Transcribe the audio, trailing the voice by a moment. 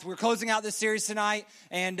We're closing out this series tonight,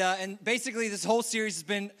 and basically this whole series has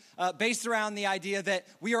been based around the idea that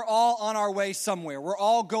we are all on our way somewhere. We're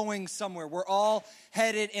all going somewhere. We're all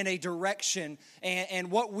headed in a direction, and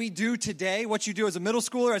what we do today, what you do as a middle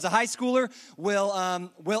schooler, as a high schooler,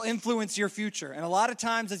 will influence your future. And a lot of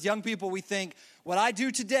times as young people, we think, what I do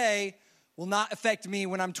today will not affect me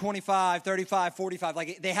when I'm 25, 35, 45.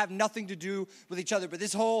 Like, they have nothing to do with each other. But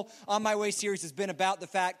this whole On My Way series has been about the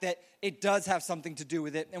fact that it does have something to do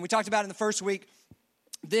with it. And we talked about in the first week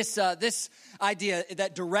this idea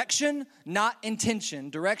that direction, not intention,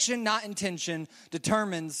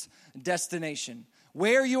 determines destination.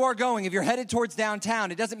 Where you are going, if you're headed towards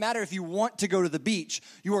downtown, it doesn't matter if you want to go to the beach.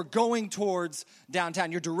 You are going towards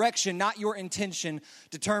downtown. Your direction, not your intention,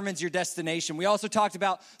 determines your destination. We also talked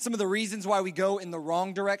about some of the reasons why we go in the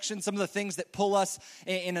wrong direction, some of the things that pull us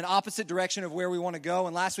in an opposite direction of where we want to go.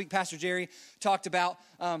 And last week, Pastor Jerry talked about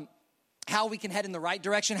how we can head in the right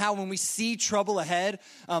direction, how when we see trouble ahead,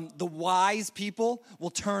 the wise people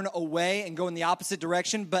will turn away and go in the opposite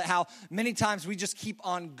direction, but how many times we just keep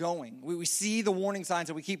on going. We see the warning signs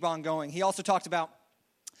and we keep on going. He also talked about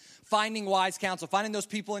finding wise counsel, finding those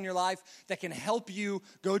people in your life that can help you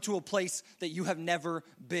go to a place that you have never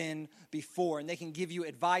been before, and they can give you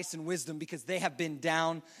advice and wisdom because they have been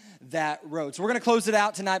down that road. So we're going to close it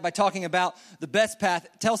out tonight by talking about the best path.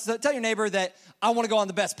 Tell your neighbor that I want to go on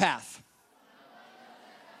the best path.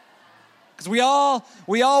 Because we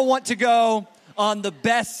all want to go on the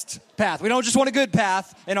best path. We don't just want a good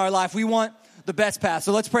path in our life. We want the best path.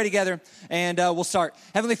 So let's pray together, and we'll start.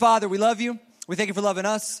 Heavenly Father, we love you. We thank you for loving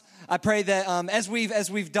us. I pray that as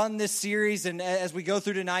we've done this series and as we go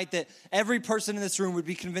through tonight, that every person in this room would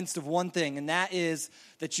be convinced of one thing, and that is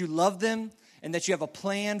that you love them and that you have a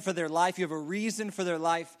plan for their life. You have a reason for their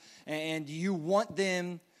life, and you want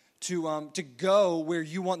them to go where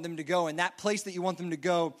you want them to go. And that place that you want them to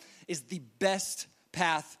go is the best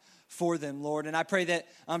path for them, Lord. And I pray that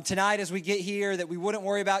tonight as we get here, that we wouldn't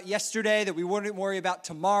worry about yesterday, that we wouldn't worry about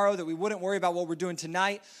tomorrow, that we wouldn't worry about what we're doing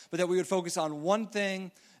tonight, but that we would focus on one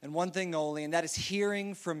thing and one thing only, and that is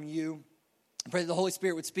hearing from you. I pray that the Holy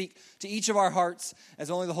Spirit would speak to each of our hearts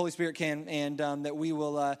as only the Holy Spirit can, and that we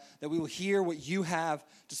will hear what you have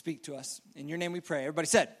to speak to us. In your name we pray. Everybody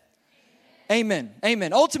said, Amen.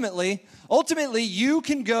 Amen. Ultimately, you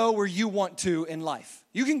can go where you want to in life.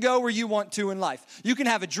 You can go where you want to in life. You can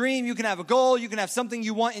have a dream, you can have a goal, you can have something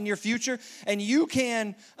you want in your future, and you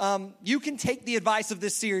can take the advice of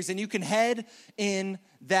this series and you can head in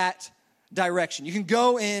that direction. You can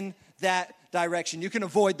go in that direction. You can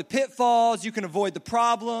avoid the pitfalls. You can avoid the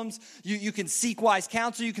problems. You can seek wise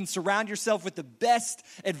counsel. You can surround yourself with the best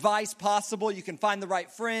advice possible. You can find the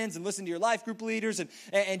right friends and listen to your life group leaders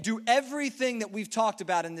and do everything that we've talked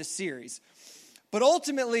about in this series. But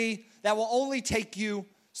ultimately, that will only take you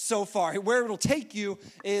so far. Where it'll take you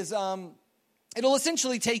is it'll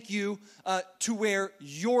essentially take you to where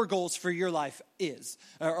your goals for your life is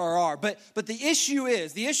or are. But the issue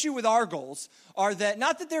with our goals are that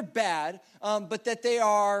not that they're bad, but that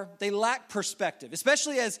they lack perspective,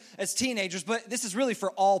 especially as teenagers. But this is really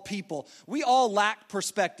for all people. We all lack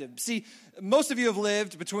perspective. See, most of you have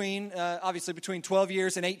lived between 12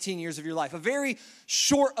 years and 18 years of your life, a very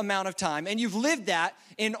short amount of time. And you've lived that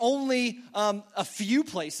in only a few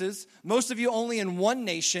places, most of you only in one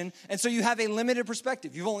nation. And so you have a limited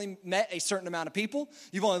perspective. You've only met a certain amount of people.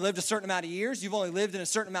 You've only lived a certain amount of years. You've only lived in a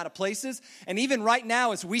certain amount of places. And even right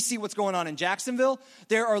now, as we see what's going on in Jacksonville,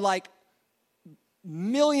 there are like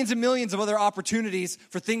millions and millions of other opportunities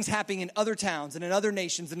for things happening in other towns and in other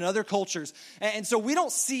nations and in other cultures. And so we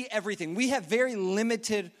don't see everything. We have very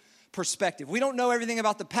limited perspective. We don't know everything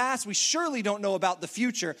about the past. We surely don't know about the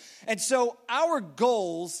future. And so our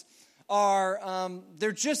goals are,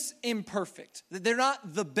 they're just imperfect. They're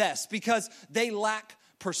not the best because they lack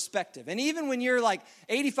perspective. And even when you're like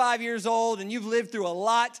 85 years old and you've lived through a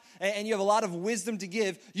lot and you have a lot of wisdom to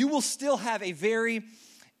give, you will still have a very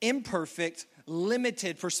imperfect,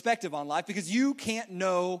 limited perspective on life because you can't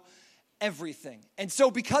know everything. And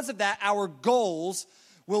so because of that, our goals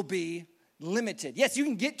will be limited. Yes, you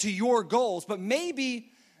can get to your goals, but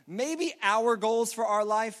maybe our goals for our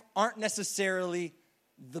life aren't necessarily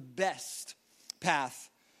the best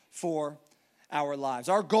path for our lives.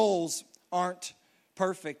 Our goals aren't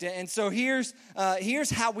perfect. And so here's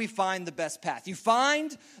how we find the best path. You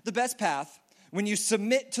find the best path when you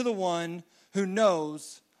submit to the one who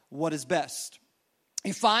knows what is best.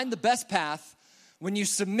 You find the best path when you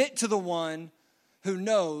submit to the one who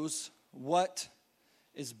knows what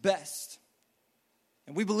is best.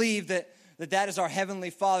 And we believe that is our Heavenly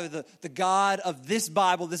Father, the God of this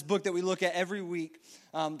Bible, this book that we look at every week,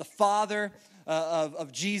 the Father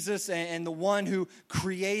of Jesus and the one who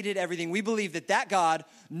created everything. We believe that God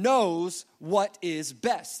knows what is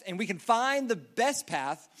best. And we can find the best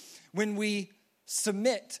path when we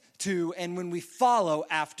submit to and when we follow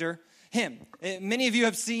after him. Many of you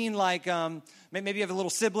have seen maybe you have a little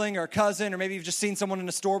sibling or a cousin, or maybe you've just seen someone in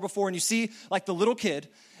a store before, and you see like the little kid,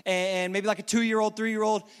 and maybe like a 2-year-old,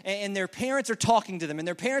 3-year-old, and their parents are talking to them, and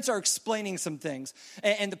their parents are explaining some things.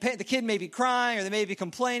 And the kid may be crying, or they may be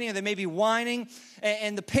complaining, or they may be whining,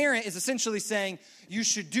 and the parent is essentially saying, you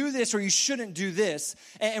should do this or you shouldn't do this.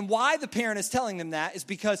 And why the parent is telling them that is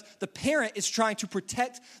because the parent is trying to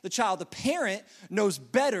protect the child. The parent knows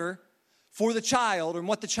better for the child and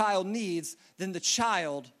what the child needs than the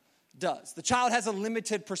child does. The child has a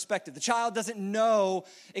limited perspective. The child doesn't know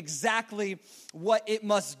exactly what it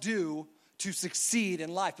must do to succeed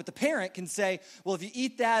in life. But the parent can say, well, if you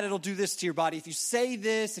eat that, it'll do this to your body. If you say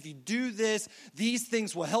this, if you do this, these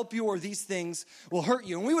things will help you or these things will hurt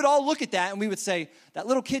you. And we would all look at that and we would say, that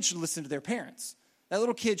little kid should listen to their parents. That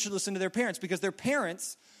little kid should listen to their parents because their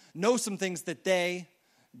parents know some things that they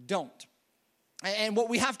don't. And what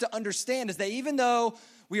we have to understand is that even though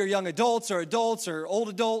we are young adults or old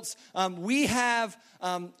adults, we have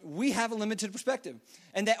a limited perspective.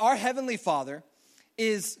 And that our Heavenly Father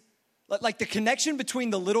is like the connection between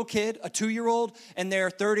the little kid, a 2-year-old, and their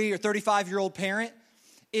 30 or 35-year-old parent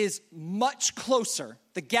is much closer.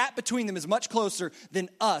 The gap between them is much closer than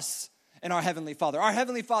us and our Heavenly Father. Our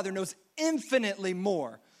Heavenly Father knows infinitely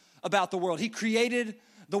more about the world. He created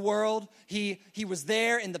the world. He was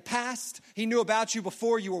there in the past. He knew about you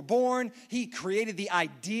before you were born. He created the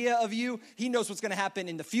idea of you. He knows what's going to happen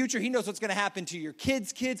in the future. He knows what's going to happen to your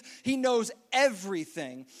kids' kids. He knows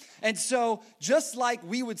everything. And so just like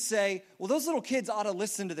we would say, well, those little kids ought to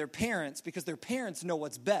listen to their parents because their parents know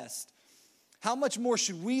what's best. How much more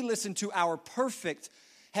should we listen to our perfect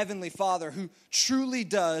Heavenly Father who truly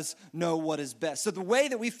does know what is best? So the way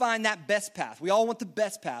that we find that best path, we all want the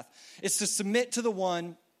best path, is to submit to the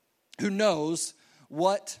one who knows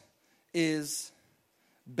what is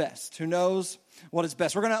best, who knows what is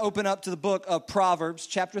best. We're going to open up to the book of Proverbs,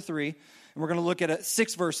 chapter 3, and we're going to look at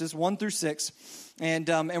 6 verses, 1 through 6, and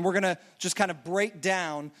we're going to just kind of break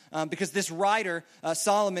down, because this writer,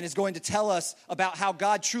 Solomon, is going to tell us about how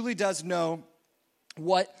God truly does know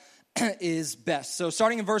what is best. So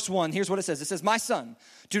starting in verse 1, here's what it says. It says, "My son,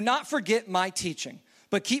 do not forget my teaching,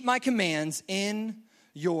 but keep my commands in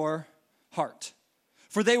your heart.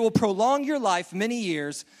 For they will prolong your life many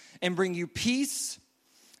years and bring you peace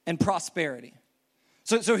and prosperity."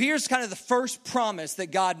 So here's kind of the first promise that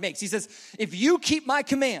God makes. He says, if you keep my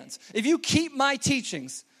commands, if you keep my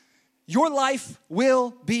teachings, your life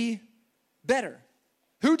will be better.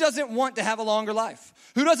 Who doesn't want to have a longer life?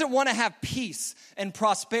 Who doesn't want to have peace and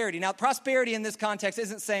prosperity? Now, prosperity in this context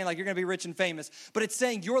isn't saying like you're going to be rich and famous, but it's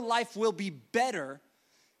saying your life will be better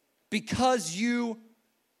because you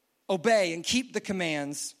obey and keep the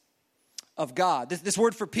commands of God. This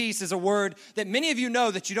word for peace is a word that many of you know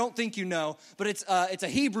that you don't think you know, but it's a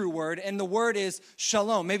Hebrew word, and the word is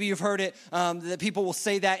shalom. Maybe you've heard it, that people will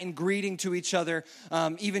say that in greeting to each other.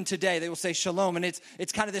 Even today, they will say shalom, and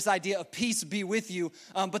it's kind of this idea of peace be with you.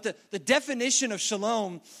 But the definition of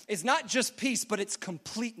shalom is not just peace, but it's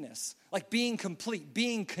completeness, like being complete,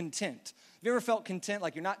 being content. Have you ever felt content,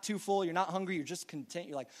 like you're not too full, you're not hungry, you're just content,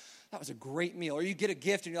 you're like, that was a great meal. Or you get a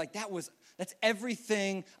gift and you're like, that's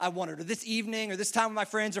everything I wanted. Or this evening or this time with my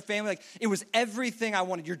friends or family, like it was everything I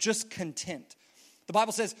wanted. You're just content. The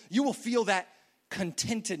Bible says you will feel that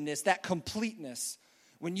contentedness, that completeness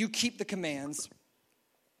when you keep the commands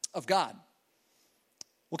of God.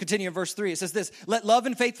 We'll continue in verse 3. It says this, "Let love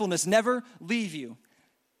and faithfulness never leave you.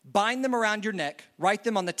 Bind them around your neck. Write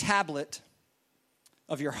them on the tablet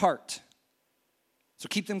of your heart." So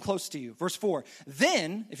keep them close to you. Verse 4,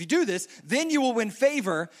 "Then, if you do this, then you will win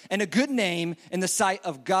favor and a good name in the sight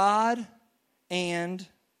of God and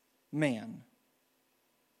man."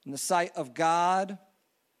 In the sight of God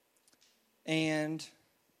and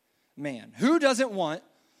man. Who doesn't want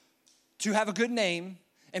to have a good name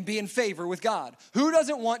and be in favor with God? Who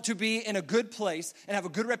doesn't want to be in a good place and have a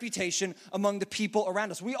good reputation among the people around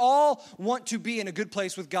us? We all want to be in a good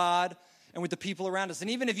place with God and with the people around us. And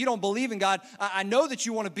even if you don't believe in God, I know that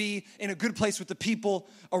you want to be in a good place with the people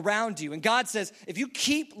around you. And God says, if you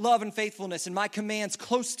keep love and faithfulness and my commands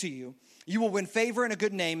close to you, you will win favor and a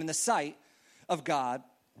good name in the sight of God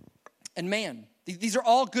and man. These are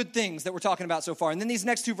all good things that we're talking about so far. And then these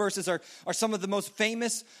next 2 verses are some of the most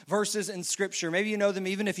famous verses in Scripture. Maybe you know them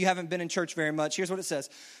even if you haven't been in church very much. Here's what it says.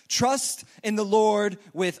 "Trust in the Lord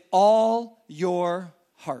with all your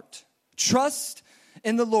heart." Trust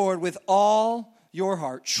in the Lord with all your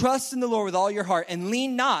heart. Trust in the Lord with all your heart and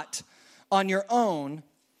lean not on your own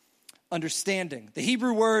understanding. The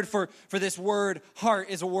Hebrew word for this word heart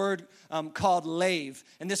is a word called lave.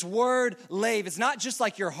 And this word lave is not just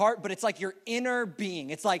like your heart, but it's like your inner being.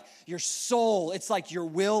 It's like your soul. It's like your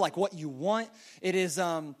will, like what you want. It is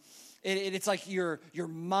it's like your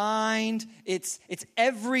mind. It's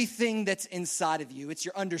everything that's inside of you. It's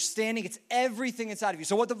your understanding. It's everything inside of you.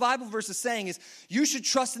 So what the Bible verse is saying is you should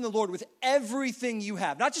trust in the Lord with everything you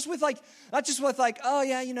have. Not just with like, oh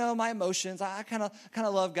yeah, you know, my emotions. I kind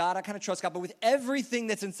of love God. I kind of trust God. But with everything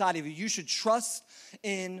that's inside of you, you should trust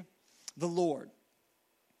in the Lord.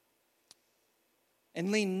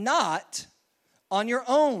 And lean not on your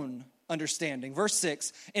own understanding. Verse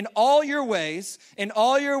 6, in what ways? In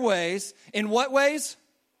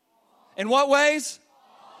what ways?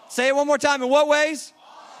 Say it one more time. In what ways?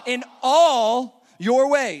 In all your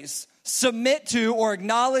ways. Submit to or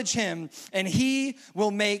acknowledge him, and he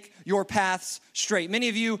will make your paths straight. Many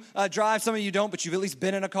of you drive, some of you don't, but you've at least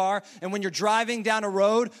been in a car. And when you're driving down a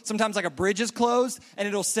road, sometimes like a bridge is closed, and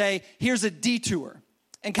it'll say, here's a detour.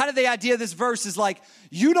 And kind of the idea of this verse is like,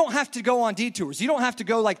 you don't have to go on detours. You don't have to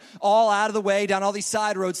go like all out of the way down all these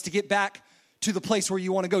side roads to get back to the place where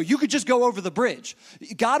you want to go. You could just go over the bridge.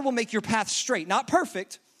 God will make your path straight. Not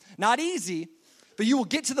perfect, not easy, but you will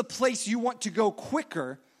get to the place you want to go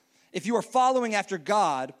quicker if you are following after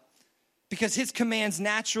God, because his commands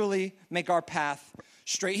naturally make our path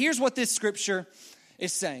straight. Here's what this scripture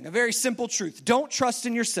is saying. A very simple truth. Don't trust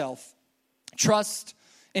in yourself. Trust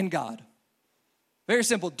in God. Very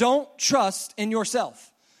simple. Don't trust in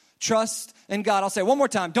yourself. Trust in God. I'll say it one more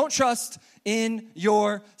time. Don't trust in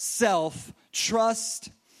yourself. Trust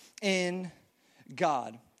in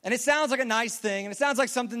God. And it sounds like a nice thing, and it sounds like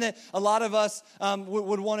something that a lot of us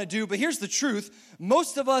would want to do. But here's the truth.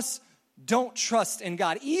 Most of us don't trust in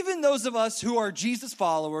God. Even those of us who are Jesus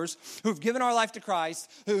followers, who've given our life to Christ,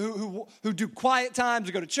 who do quiet times,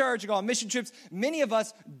 who go to church, who go on mission trips, many of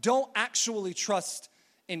us don't actually trust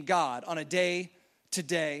in God on a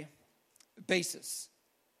day-to-day basis.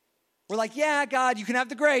 We're like, yeah, God, you can have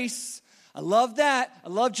the grace. I love that. I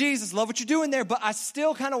love Jesus. I love what you're doing there. But I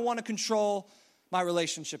still kind of want to control my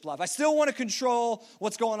relationship life. I still want to control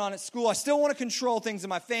what's going on at school. I still want to control things in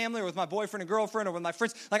my family or with my boyfriend and girlfriend or with my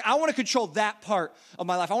friends. Like, I want to control that part of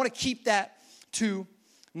my life. I want to keep that to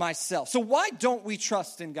myself. So why don't we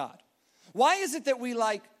trust in God? Why is it that we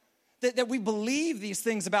that we believe these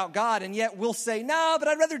things about God and yet we'll say, no, but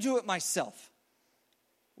I'd rather do it myself?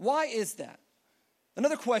 Why is that?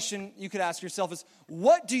 Another question you could ask yourself is,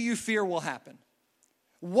 what do you fear will happen?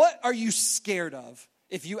 What are you scared of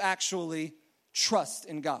if you actually trust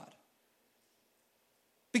in God?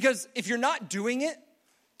 Because if you're not doing it,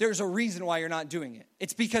 there's a reason why you're not doing it.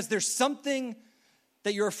 It's because there's something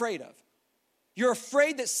that you're afraid of. You're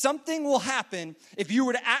afraid that something will happen if you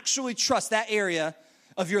were to actually trust that area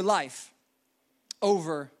of your life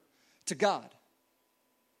over to God.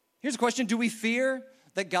 Here's a question. Do we fear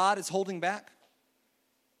that God is holding back?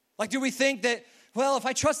 Like, do we think that, well, if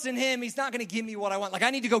I trust in him, he's not going to give me what I want. Like,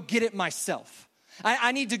 I need to go get it myself.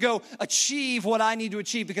 I need to go achieve what I need to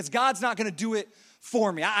achieve because God's not going to do it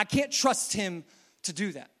for me. I can't trust him to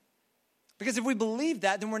do that. Because if we believe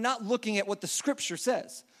that, then we're not looking at what the scripture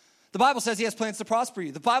says. The Bible says he has plans to prosper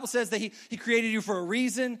you. The Bible says that he created you for a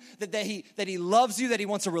reason, that he loves you, that he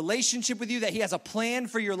wants a relationship with you, that he has a plan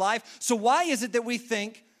for your life. So why is it that we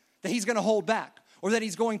think that he's going to hold back or that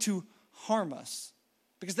he's going to harm us?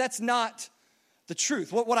 Because that's not the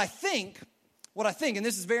truth. What I think, and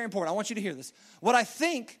this is very important, I want you to hear this. What I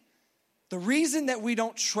think, the reason that we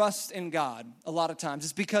don't trust in God a lot of times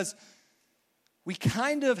is because we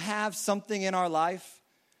kind of have something in our life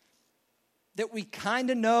that we kind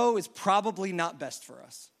of know is probably not best for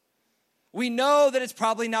us. We know that it's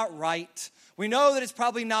probably not right. We know that it's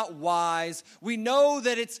probably not wise. We know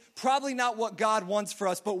that it's probably not what God wants for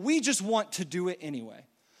us, but we just want to do it anyway.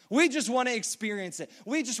 We just want to experience it.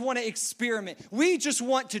 We just want to experiment. We just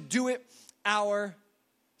want to do it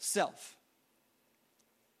ourselves.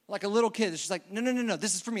 Like a little kid, it's just like, no,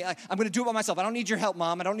 this is for me. I'm going to do it by myself. I don't need your help,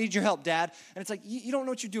 Mom. I don't need your help, Dad. And it's like, you don't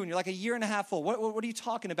know what you're doing. You're like a year and a half old. What are you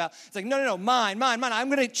talking about? It's like, no, mine. I'm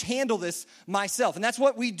going to handle this myself. And that's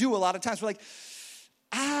what we do a lot of times. We're like,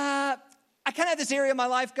 I kind of have this area of my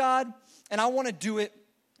life, God, and I want to do it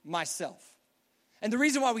myself. And the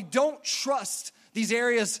reason why we don't trust these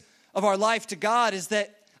areas of our life to God is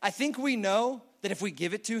that I think we know that if we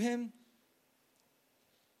give it to him,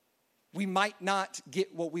 we might not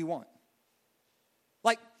get what we want.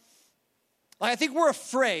 Like I think we're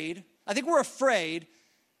afraid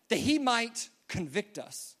that he might convict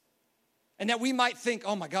us. And that we might think,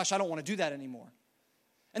 oh my gosh, I don't want to do that anymore.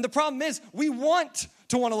 And the problem is we want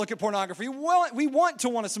to look at pornography. We want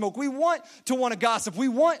to smoke. We want to gossip. We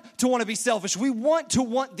want to be selfish. We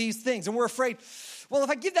want these things. And we're afraid, well, if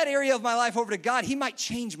I give that area of my life over to God, he might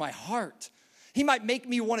change my heart. He might make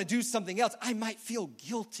me want to do something else. I might feel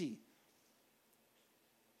guilty.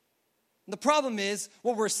 And the problem is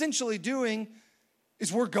what we're essentially doing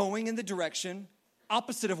is we're going in the direction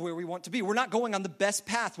opposite of where we want to be. We're not going on the best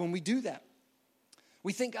path when we do that.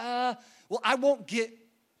 We think, well, I won't get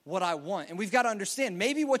what I want. And we've got to understand,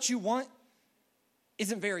 maybe what you want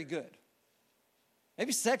isn't very good.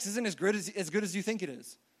 Maybe sex isn't as good as you think it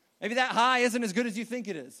is. Maybe that high isn't as good as you think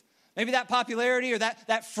it is. Maybe that popularity or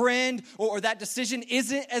that friend or that decision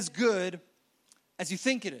isn't as good as you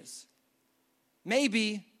think it is.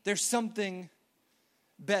 Maybe there's something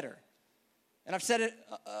better. And I've said it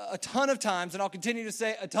a ton of times, and I'll continue to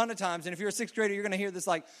say it a ton of times, and if you're a sixth grader, you're going to hear this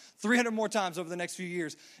like 300 more times over the next few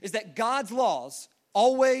years, is that God's laws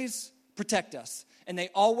always protect us, and they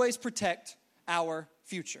always protect our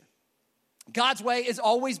future. God's way is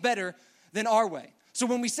always better than our way. So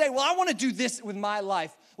when we say, well, I want to do this with my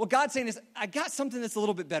life, what God's saying is, I got something that's a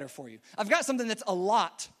little bit better for you. I've got something that's a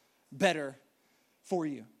lot better for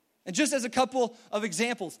you. And just as a couple of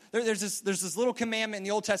examples, there's this little commandment in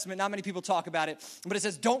the Old Testament, not many people talk about it, but it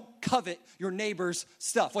says, don't covet your neighbor's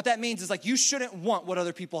stuff. What that means is like you shouldn't want what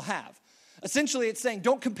other people have. Essentially, it's saying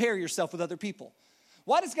don't compare yourself with other people.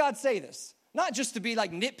 Why does God say this? Not just to be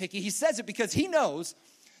like nitpicky. He says it because he knows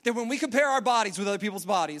that when we compare our bodies with other people's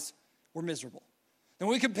bodies, we're miserable. And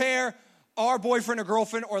when we compare our boyfriend or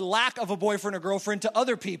girlfriend or lack of a boyfriend or girlfriend to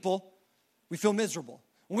other people, we feel miserable.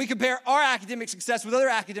 When we compare our academic success with other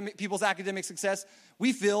people's academic success,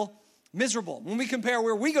 we feel miserable. When we compare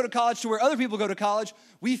where we go to college to where other people go to college,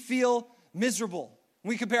 we feel miserable. When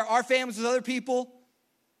we compare our families with other people,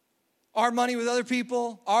 our money with other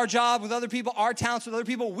people, our job with other people, our talents with other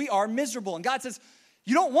people, we are miserable. And God says,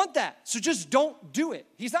 you don't want that, so just don't do it.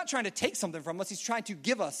 He's not trying to take something from us. He's trying to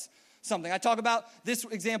give us something. I talk about this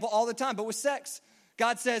example all the time, but with sex,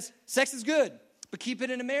 God says, sex is good, but keep it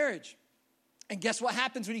in a marriage. And guess what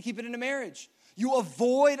happens when you keep it in a marriage? You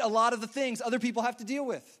avoid a lot of the things other people have to deal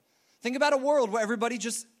with. Think about a world where everybody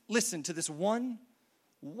just listened to this one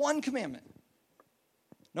commandment.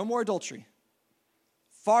 No more adultery.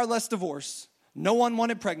 Far less divorce. No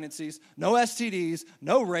unwanted pregnancies. No STDs.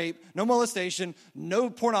 No rape. No molestation. No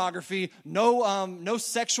pornography. No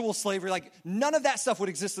sexual slavery. Like none of that stuff would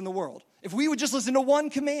exist in the world. If we would just listen to one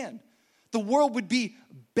command, the world would be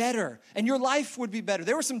better and your life would be better.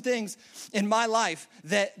 There were some things in my life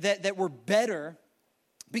that were better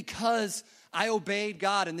because I obeyed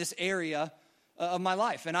God in this area of my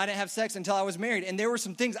life. And I didn't have sex until I was married. And there were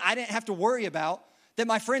some things I didn't have to worry about that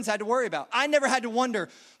my friends had to worry about. I never had to wonder,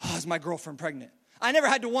 is my girlfriend pregnant? I never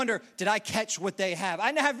had to wonder, did I catch what they have?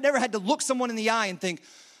 I never had to look someone in the eye and think,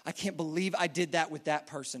 I can't believe I did that with that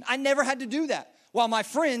person. I never had to do that, while my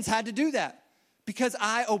friends had to do that. Because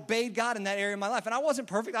I obeyed God in that area of my life. And I wasn't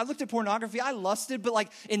perfect. I looked at pornography. I lusted. But like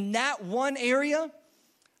in that one area,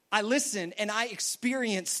 I listened and I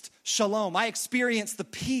experienced shalom. I experienced the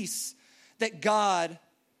peace that God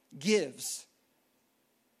gives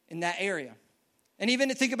in that area. And even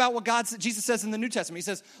to think about what Jesus says in the New Testament. He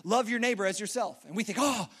says, love your neighbor as yourself. And we think,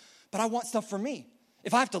 but I want stuff for me.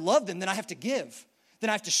 If I have to love them, then I have to give. Then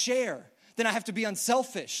I have to share. Then I have to be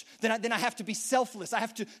unselfish. Then I have to be selfless. I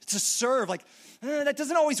have to serve. Like, that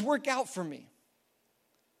doesn't always work out for me.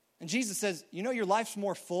 And Jesus says, your life's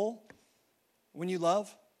more full when you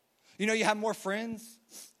love. You have more friends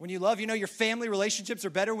when you love. Your family relationships are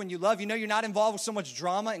better when you love. You're not involved with so much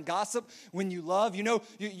drama and gossip when you love.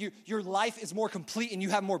 Your life is more complete and you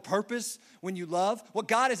have more purpose when you love. What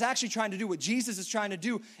God is actually trying to do, what Jesus is trying to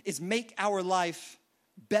do, is make our life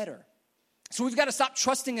better. So we've got to stop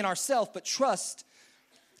trusting in ourselves, but trust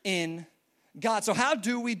in God. So how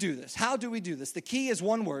do we do this? How do we do this? The key is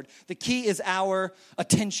one word. The key is our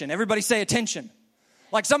attention. Everybody say attention.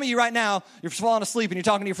 Like some of you right now, you're falling asleep and you're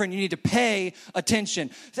talking to your friend. You need to pay attention.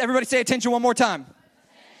 Everybody say attention one more time.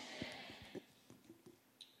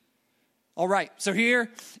 All right, so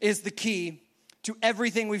here is the key to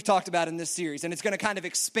everything we've talked about in this series. And it's going to kind of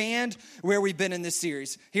expand where we've been in this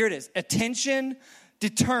series. Here it is. Attention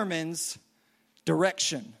determines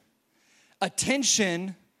direction.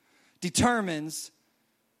 Attention determines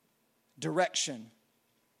direction.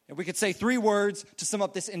 And we could say 3 words to sum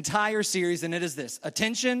up this entire series, and it is this: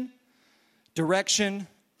 attention, direction,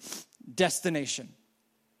 destination.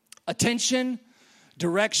 Attention,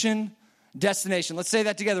 direction, destination. Let's say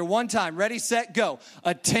that together one time. Ready, set, go.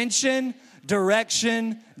 Attention,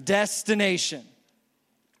 direction, destination.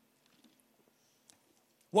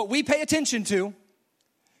 What we pay attention to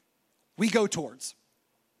we go towards.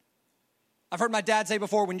 I've heard my dad say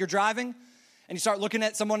before, when you're driving and you start looking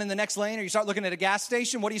at someone in the next lane or you start looking at a gas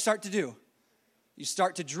station, what do you start to do? You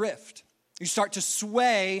start to drift. You start to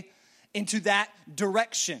sway into that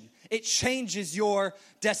direction. It changes your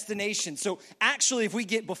destination. So actually, if we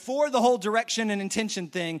get before the whole direction and intention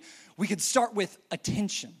thing, we could start with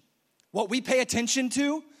attention. What we pay attention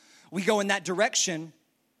to, we go in that direction,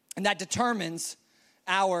 and that determines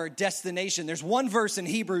our destination. There's one verse in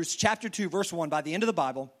Hebrews chapter 2, verse 1, by the end of the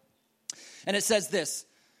Bible, and it says this.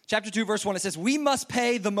 Chapter 2, verse 1, it says, we must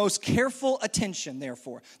pay the most careful attention,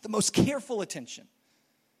 therefore. The most careful attention.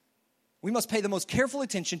 We must pay the most careful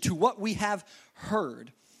attention to what we have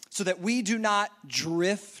heard so that we do not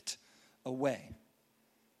drift away.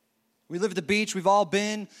 We live at the beach. We've all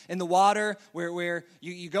been in the water where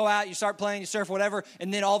you go out, you start playing, you surf, whatever,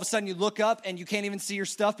 and then all of a sudden you look up and you can't even see your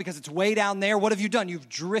stuff because it's way down there. What have you done? You've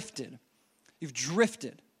drifted. You've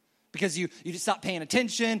drifted because you just stop paying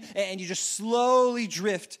attention and you just slowly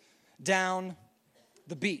drift down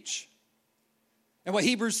the beach. And what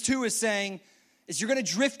Hebrews 2 is saying is you're going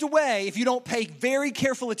to drift away if you don't pay very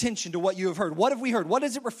careful attention to what you have heard. What have we heard? What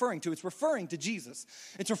is it referring to? It's referring to Jesus.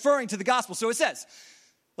 It's referring to the gospel. So it says,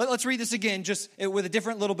 let's read this again, just with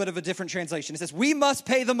a little bit of a different translation. It says, we must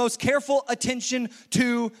pay the most careful attention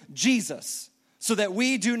to Jesus so that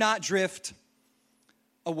we do not drift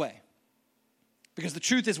away. Because the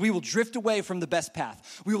truth is we will drift away from the best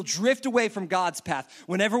path. We will drift away from God's path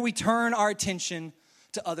whenever we turn our attention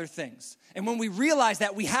to other things. And when we realize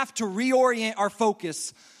that, we have to reorient our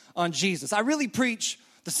focus on Jesus. I really preach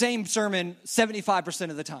the same sermon 75%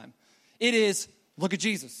 of the time. It is, look at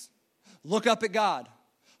Jesus. Look up at God.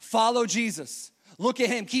 Follow Jesus. Look at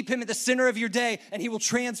him. Keep him at the center of your day, and he will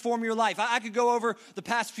transform your life. I could go over the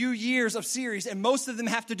past few years of series, and most of them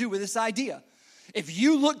have to do with this idea. If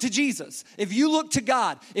you look to Jesus, if you look to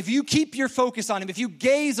God, if you keep your focus on him, if you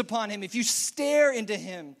gaze upon him, if you stare into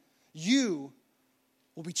him, you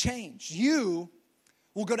will be changed. You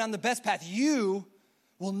will go down the best path. You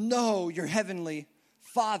will know your heavenly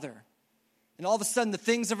Father. And all of a sudden, the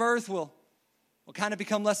things of earth will kind of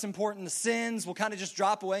become less important. The sins will kind of just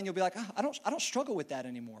drop away, and you'll be like, I don't struggle with that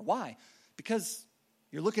anymore. Why? Because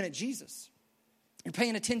you're looking at Jesus. You're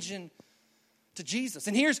paying attention to Jesus.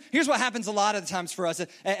 And here's what happens a lot of the times for us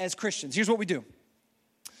as Christians. Here's what we do.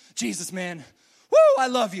 Jesus, man, woo, I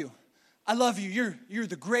love you. I love you. You're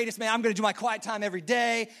the greatest, man. I'm going to do my quiet time every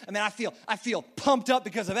day. I mean, I feel pumped up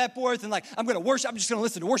because of Epworth, and like I'm going to worship. I'm just going to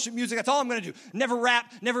listen to worship music. That's all I'm going to do. Never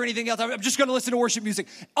rap, never anything else. I'm just going to listen to worship music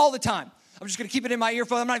all the time. I'm just going to keep it in my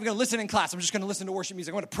earphone. I'm not even going to listen in class. I'm just going to listen to worship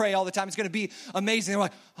music. I'm going to pray all the time. It's going to be amazing. They're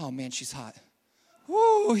like, oh man, she's hot.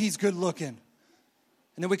 Woo, he's good looking.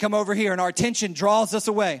 And then we come over here and our attention draws us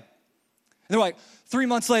away. And they're like, 3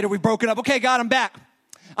 months later, we've broken up. Okay, God, I'm back.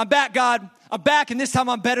 I'm back, God. I'm back, and this time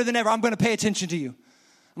I'm better than ever. I'm going to pay attention to you.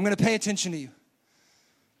 I'm going to pay attention to you.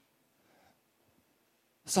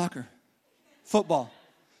 Soccer, football,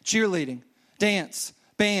 cheerleading, dance,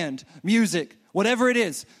 band, music, whatever it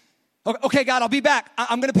is. Okay, God, I'll be back.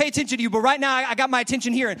 I'm going to pay attention to you, but right now I got my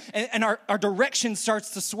attention here, and our direction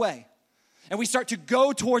starts to sway. And we start to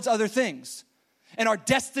go towards other things. And our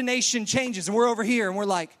destination changes, and we're over here, and we're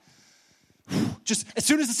like, just as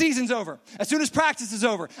soon as the season's over, as soon as practice is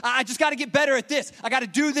over, I just got to get better at this. I got to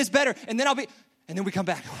do this better, and then we come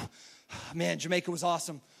back. Man, Jamaica was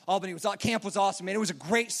awesome. Albany camp was awesome. Man, it was a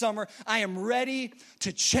great summer. I am ready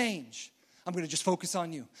to change. I'm going to just focus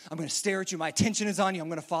on you. I'm going to stare at you. My attention is on you. I'm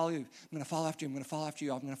going to follow you. I'm going to follow after you. I'm going to follow after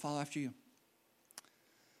you. I'm going to follow after you.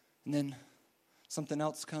 And then something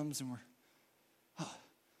else comes, and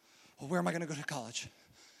well, where am I going to go to college?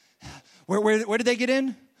 Where did they get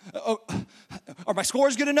in? Are my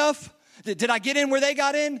scores good enough? Did I get in where they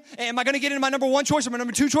got in? Am I going to get in my number 1 choice or my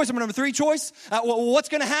number 2 choice or my number 3 choice? What's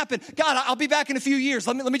going to happen? God, I'll be back in a few years.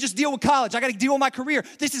 Let me just deal with college. I got to deal with my career.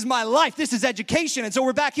 This is my life. This is education. And so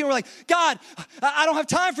we're back here. We're like, God, I don't have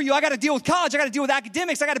time for you. I got to deal with college. I got to deal with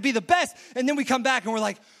academics. I got to be the best. And then we come back and we're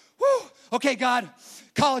like, whew, okay, God,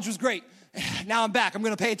 college was great. Now I'm back. I'm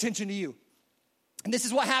going to pay attention to you. And this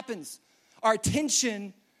is what happens. Our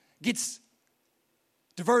attention gets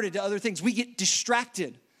diverted to other things. We get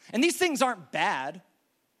distracted. And these things aren't bad.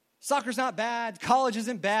 Soccer's not bad. College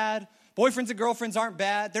isn't bad. Boyfriends and girlfriends aren't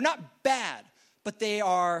bad. They're not bad, but they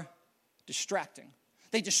are distracting.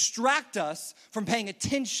 They distract us from paying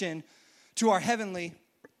attention to our heavenly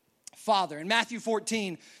Father. In Matthew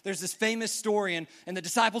 14, there's this famous story, and the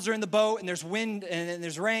disciples are in the boat, and there's wind, and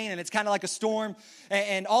there's rain, and it's kind of like a storm,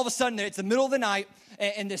 and all of a sudden, it's the middle of the night,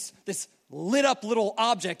 and this lit up little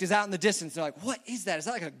object is out in the distance. They're like, what is that? Is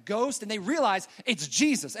that like a ghost? And they realize it's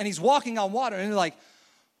Jesus, and he's walking on water, and they're like,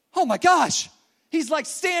 oh my gosh, he's like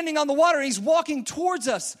standing on the water and he's walking towards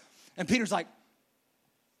us. And Peter's like,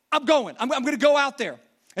 I'm going to go out there.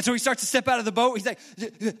 And so he starts to step out of the boat. He's like,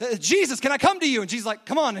 Jesus, can I come to you? And Jesus is like,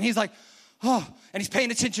 come on. And he's like, oh, and he's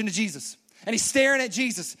paying attention to Jesus. And he's staring at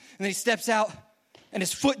Jesus. And then he steps out and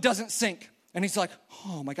his foot doesn't sink. And he's like,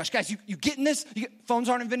 oh my gosh, guys, you getting this? Phones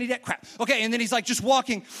aren't invented yet? Crap. Okay, and then he's like just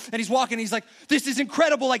walking, and he's walking, and he's like, this is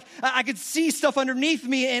incredible. Like, I could see stuff underneath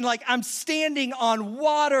me, and like, I'm standing on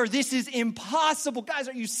water. This is impossible. Guys,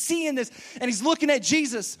 are you seeing this? And he's looking at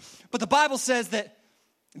Jesus. But the Bible says that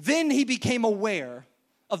then he became aware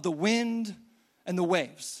of the wind and the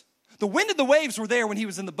waves. The wind and the waves were there when he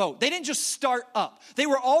was in the boat. They didn't just start up. They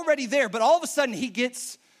were already there, but all of a sudden he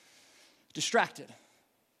gets distracted.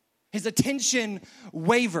 His attention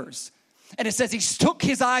wavers. And it says he took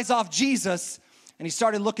his eyes off Jesus and he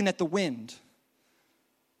started looking at the wind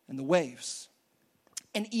and the waves.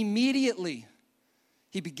 And immediately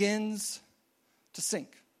he begins to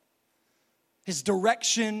sink. His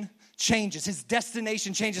direction changes. His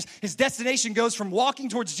destination changes. His destination goes from walking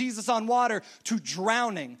towards Jesus on water to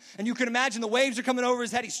drowning. And you can imagine the waves are coming over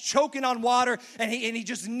his head. He's choking on water and he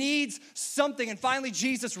just needs something. And finally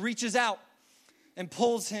Jesus reaches out and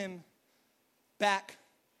pulls him back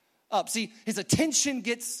up. See, his attention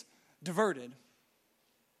gets diverted.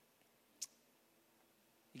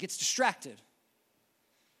 He gets distracted.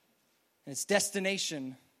 And his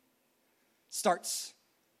destination starts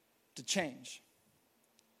to change.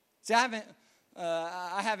 See, I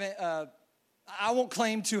won't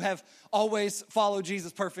claim to have always followed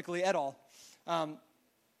Jesus perfectly at all. But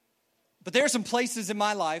there are some places in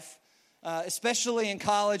my life, especially in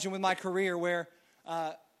college and with my career, where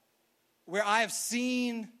I have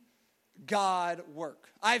seen God work.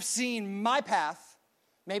 I've seen my path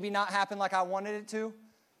maybe not happen like I wanted it to,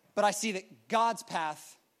 but I see that God's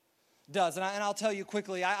path does. And I'll tell you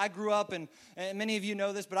quickly, I grew up, and many of you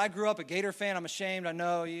know this, but I grew up a Gator fan. I'm ashamed. I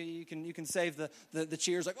know you can save the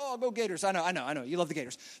cheers like, oh, go Gators. I know. You love the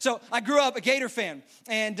Gators. So I grew up a Gator fan.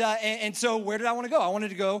 And so where did I want to go? I wanted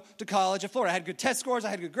to go to college at Florida. I had good test scores. I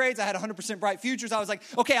had good grades. I had 100% bright futures. I was like,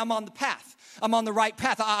 okay, I'm on the path. I'm on the right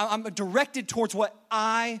path. I'm directed towards what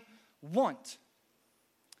I want.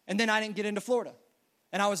 And then I didn't get into Florida.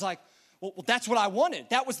 And I was like, well, that's what I wanted.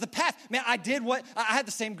 That was the path. Man, I did what, I had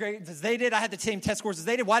the same grades as they did. I had the same test scores as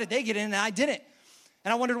they did. Why did they get in and I didn't?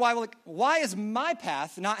 And I wondered why is my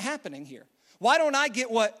path not happening here? Why don't I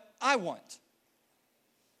get what I want?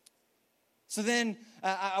 So then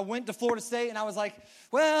I went to Florida State and I was like,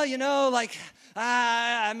 well,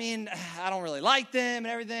 I don't really like them and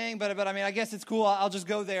everything, but I mean, I guess it's cool. I'll just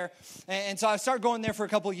go there. And so I started going there for a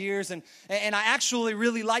couple of years and I actually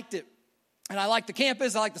really liked it. And I liked the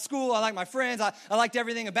campus, I liked the school, I liked my friends, I liked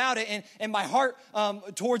everything about it. And my heart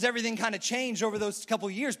towards everything kind of changed over those couple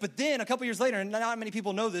of years. But then a couple of years later, and not many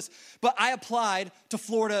people know this, but I applied to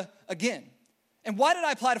Florida again. And why did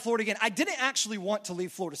I apply to Florida again? I didn't actually want to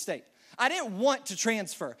leave Florida State. I didn't want to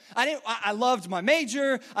transfer. I loved my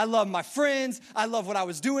major. I loved my friends. I loved what I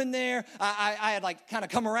was doing there. I had like kind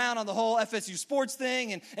of come around on the whole FSU sports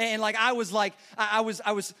thing. And like, I was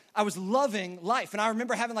loving life. And I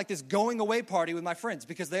remember having like this going away party with my friends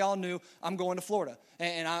because they all knew I'm going to Florida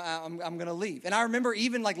and I'm going to leave. And I remember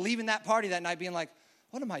even like leaving that party that night being like,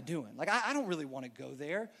 what am I doing? Like, I don't really want to go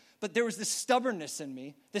there. But there was this stubbornness in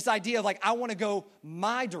me, this idea of like, I want to go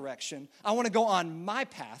my direction. I want to go on my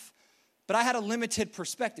path. But I had a limited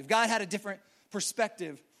perspective. God had a different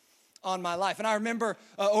perspective on my life. And I remember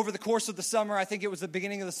over the course of the summer, I think it was the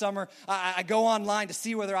beginning of the summer, I go online to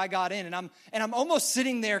see whether I got in. And I'm almost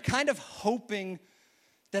sitting there kind of hoping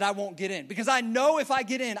that I won't get in. Because I know if I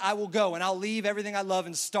get in, I will go and I'll leave everything I love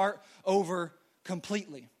and start over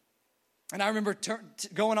completely. And I remember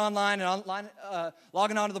going online and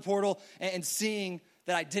logging onto the portal and seeing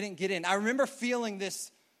that I didn't get in. I remember feeling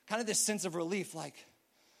this sense of relief, like,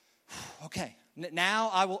 okay, now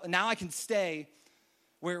I can stay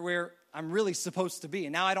where I'm really supposed to be.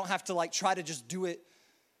 And now I don't have to like try to just do it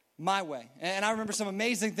my way. And I remember some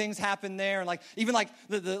amazing things happened there. And like even like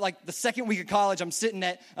the second week of college, I'm sitting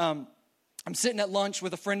at lunch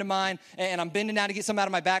with a friend of mine, and I'm bending down to get something out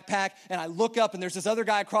of my backpack, and I look up, and there's this other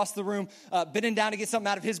guy across the room bending down to get something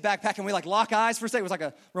out of his backpack, and we like lock eyes for a second. It was like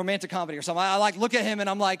a romantic comedy or something. I like look at him, and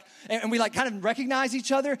I'm like, and we like kind of recognize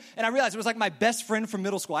each other, and I realized it was like my best friend from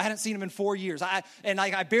middle school. I hadn't seen him in 4 years. I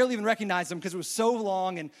barely even recognized him because it was so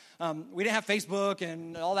long, and we didn't have Facebook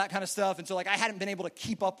and all that kind of stuff, and so like I hadn't been able to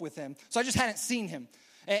keep up with him, so I just hadn't seen him.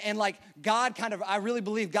 And like God I really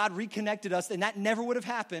believe God reconnected us, and that never would have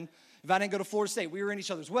happened if I didn't go to Florida State. We were in each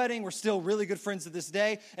other's wedding. We're still really good friends to this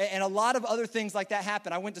day. And a lot of other things like that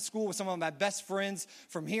happened. I went to school with some of my best friends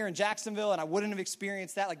from here in Jacksonville, and I wouldn't have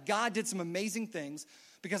experienced that. Like, God did some amazing things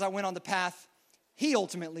because I went on the path he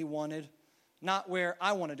ultimately wanted, not where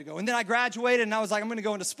I wanted to go. And then I graduated, and I was like, I'm going to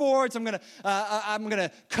go into sports. I'm going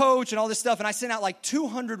to coach and all this stuff. And I sent out like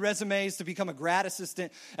 200 resumes to become a grad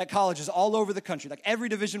assistant at colleges all over the country, like every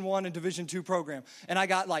Division I and Division II program. And I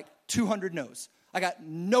got like 200 no's. I got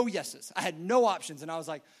no yeses. I had no options. And I was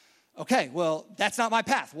like, okay, well, that's not my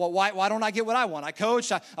path. Well, why don't I get what I want? I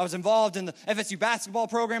coached. I was involved in the FSU basketball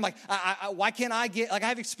program. Like, why can't I get, like, I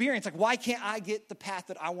have experience. Like, why can't I get the path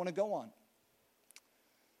that I want to go on?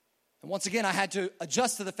 And once again, I had to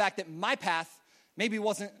adjust to the fact that my path maybe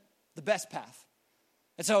wasn't the best path.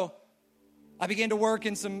 And so I began to work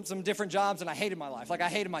in some different jobs, and I hated my life. Like, I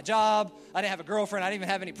hated my job. I didn't have a girlfriend. I didn't even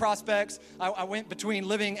have any prospects. I went between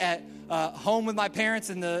living at home with my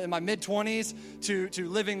parents in my mid-20s to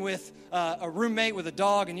living with a roommate with a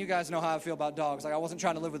dog. And you guys know how I feel about dogs. Like, I wasn't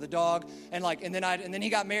trying to live with a dog. And then he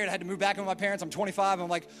got married. I had to move back in with my parents. I'm 25. I'm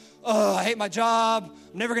like, oh, I hate my job.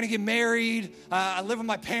 I'm never going to get married. I live with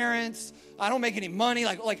my parents. I don't make any money.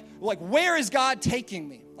 Like, where is God taking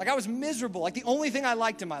me? Like, I was miserable. Like, the only thing I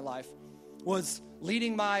liked in my life was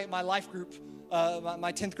leading my life group,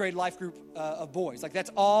 my 10th grade life group of boys. Like, that's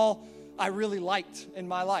all I really liked in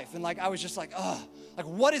my life. And like, I was just like, like,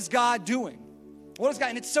 what is God doing? What is God?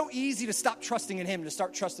 And it's so easy to stop trusting in him, to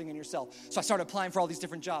start trusting in yourself. So I started applying for all these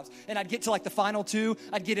different jobs. And I'd get to like the final two,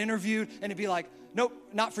 I'd get interviewed, and it'd be like, nope,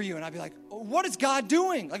 not for you. And I'd be like, what is God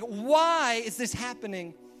doing? Like, why is this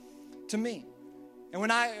happening to me? And when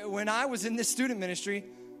I was in this student ministry,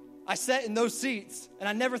 I sat in those seats, and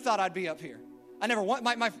I never thought I'd be up here. I never want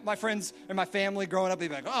my friends and my family growing up, they'd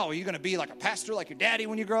be like, oh, are you going to be like a pastor like your daddy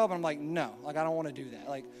when you grow up? And I'm like, no, like, I don't want to do that.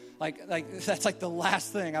 Like that's like the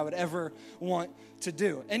last thing I would ever want to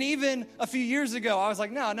do. And even a few years ago, I was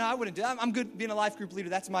like, no, I wouldn't do that. I'm good being a life group leader.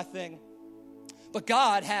 That's my thing. But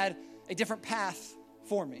God had a different path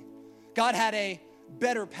for me. God had a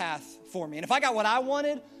better path for me. And if I got what I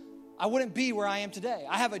wanted, I wouldn't be where I am today.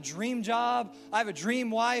 I have a dream job. I have a dream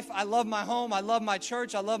wife. I love my home. I love my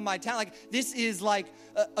church. I love my town. Like, this is like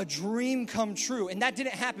a dream come true. And that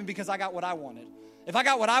didn't happen because I got what I wanted. If I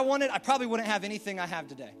got what I wanted, I probably wouldn't have anything I have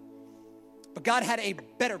today. But God had a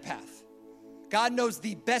better path. God knows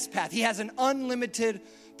the best path. He has an unlimited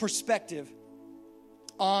perspective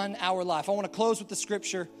on our life. I want to close with the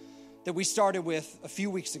scripture that we started with a few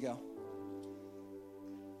weeks ago.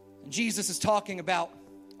 And Jesus is talking about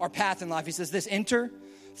our path in life. He says this: enter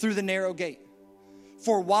through the narrow gate.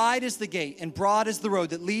 For wide is the gate and broad is the road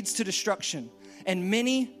that leads to destruction, and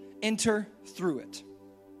many enter through it.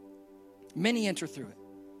 Many enter through it.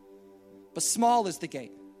 But small is the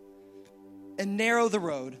gate and narrow the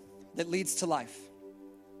road that leads to life,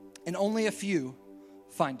 and only a few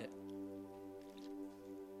find it.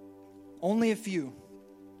 Only a few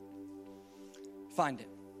find it.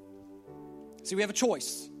 See, we have a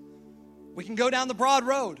choice. We can go down the broad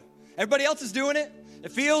road. Everybody else is doing it.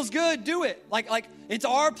 It feels good. Do it. Like it's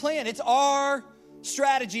our plan. It's our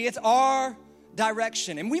strategy. It's our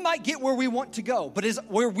direction. And we might get where we want to go. But is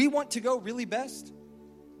where we want to go really best?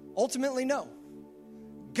 Ultimately, no.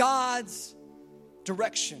 God's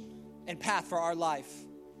direction and path for our life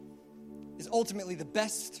is ultimately the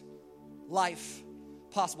best life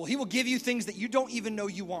possible. He will give you things that you don't even know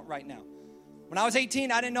you want right now. When I was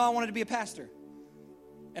 18, I didn't know I wanted to be a pastor.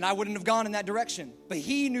 And I wouldn't have gone in that direction. But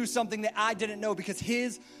he knew something that I didn't know because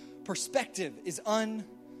his perspective is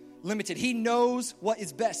unlimited. He knows what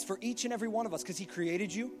is best for each and every one of us because he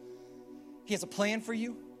created you. He has a plan for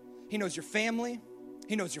you. He knows your family.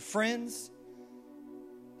 He knows your friends.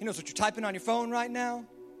 He knows what you're typing on your phone right now.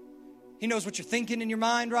 He knows what you're thinking in your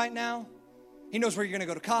mind right now. He knows where you're going to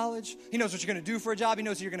go to college. He knows what you're going to do for a job. He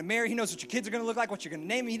knows who you're going to marry. He knows what your kids are going to look like, what you're going to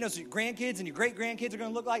name. He knows what your grandkids and your great-grandkids are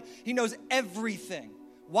going to look like. He knows everything.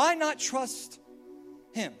 Why not trust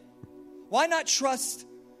him? Why not trust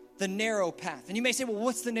the narrow path? And you may say, well,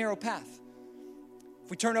 what's the narrow path? If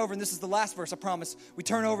we turn over, and this is the last verse, I promise, we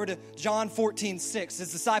turn over to John 14:6.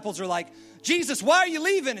 His disciples are like, Jesus, why are you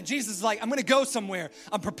leaving? And Jesus is like, I'm going to go somewhere.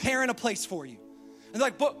 I'm preparing a place for you. And they're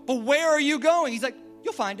like, but where are you going? He's like,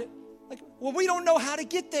 you'll find it. Like, well, we don't know how to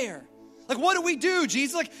get there. Like, what do we do,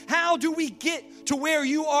 Jesus? Like, how do we get to where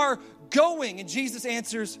you are going? And Jesus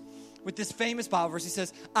answers with this famous Bible verse. He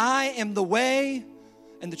says, I am the way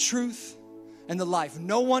and the truth and the life.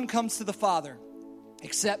 No one comes to the Father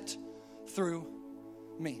except through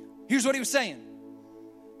me. Here's what he was saying.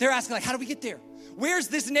 They're asking, like, how do we get there? Where's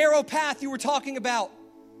this narrow path you were talking about?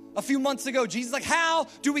 a few months ago. Jesus like, how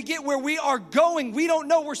do we get where we are going? We don't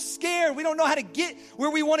know. We're scared. We don't know how to get where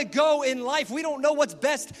we want to go in life. We don't know what's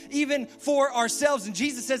best even for ourselves. And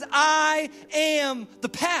Jesus says, I am the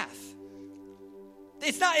path.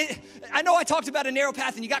 I know I talked about a narrow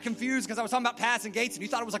path and you got confused because I was talking about paths and gates and you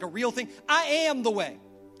thought it was like a real thing. I am the way.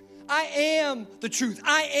 I am the truth.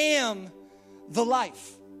 I am the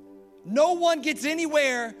life. No one gets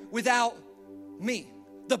anywhere without me.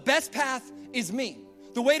 The best path is me.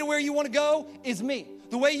 The way to where you want to go is me.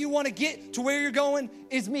 The way you want to get to where you're going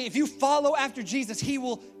is me. If you follow after Jesus, he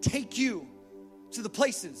will take you to the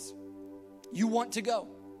places you want to go.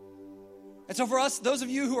 And so for us, those of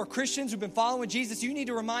you who are Christians who've been following Jesus, you need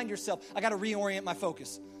to remind yourself, I got to reorient my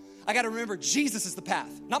focus. I got to remember Jesus is the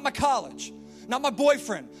path, not my college, not my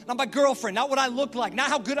boyfriend, not my girlfriend, not what I look like, not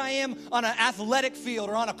how good I am on an athletic field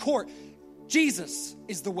or on a court. Jesus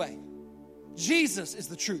is the way. Jesus is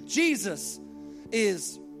the truth. Jesus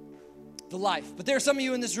is the life. But there are some of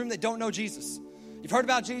you in this room that don't know Jesus. You've heard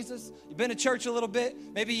about Jesus. You've been to church a little bit.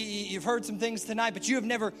 Maybe you've heard some things tonight, but you have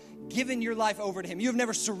never given your life over to him. You have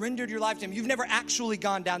never surrendered your life to him. You've never actually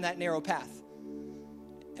gone down that narrow path.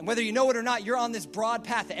 And whether you know it or not, you're on this broad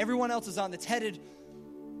path that everyone else is on that's headed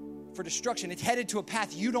for destruction. It's headed to a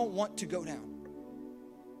path you don't want to go down,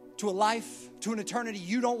 to a life, to an eternity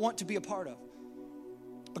you don't want to be a part of.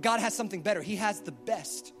 But God has something better. He has the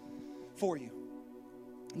best for you.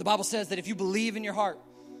 And the Bible says that if you believe in your heart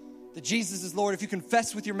that Jesus is Lord, if you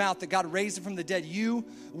confess with your mouth that God raised him from the dead, you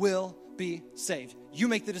will be saved. You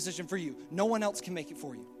make the decision for you. No one else can make it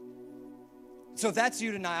for you. So if that's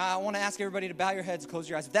you tonight, I want to ask everybody to bow your heads and close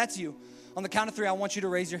your eyes. If that's you, on the count of three, I want you to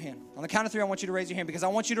raise your hand. On the count of three, I want you to raise your hand because I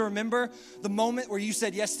want you to remember the moment where you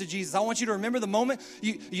said yes to Jesus. I want you to remember the moment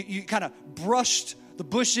you kind of brushed the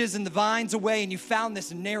bushes and the vines away and you found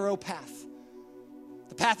this narrow path.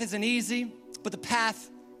 The path isn't easy, but the path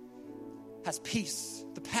has peace.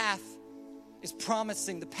 The path is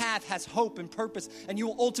promising. The path has hope and purpose, and you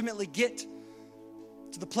will ultimately get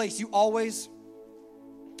to the place you always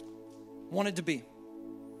wanted to be.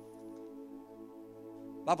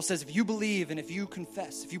 The Bible says if you believe and if you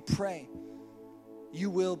confess, if you pray, you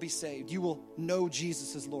will be saved. You will know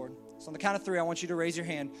Jesus as Lord. So on the count of three, I want you to raise your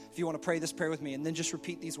hand if you want to pray this prayer with me, and then just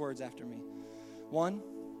repeat these words after me. 1,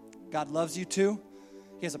 God loves you. 2,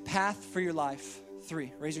 he has a path for your life.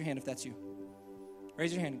 3, raise your hand if that's you.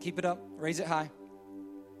 Raise your hand and keep it up. Raise it high.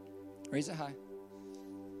 Raise it high.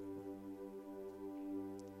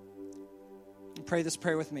 And pray this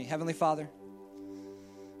prayer with me. Heavenly Father,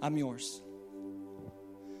 I'm yours.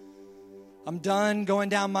 I'm done going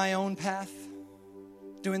down my own path,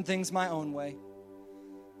 doing things my own way.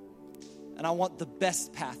 And I want the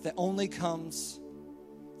best path that only comes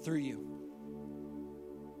through you.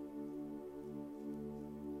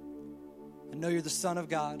 I know you're the Son of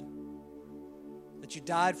God, that you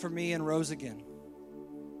died for me and rose again.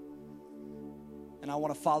 And I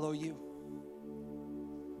want to follow you.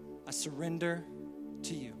 I surrender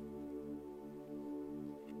to you.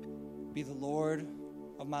 Be the Lord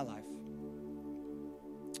of my life.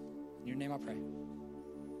 In your name I pray.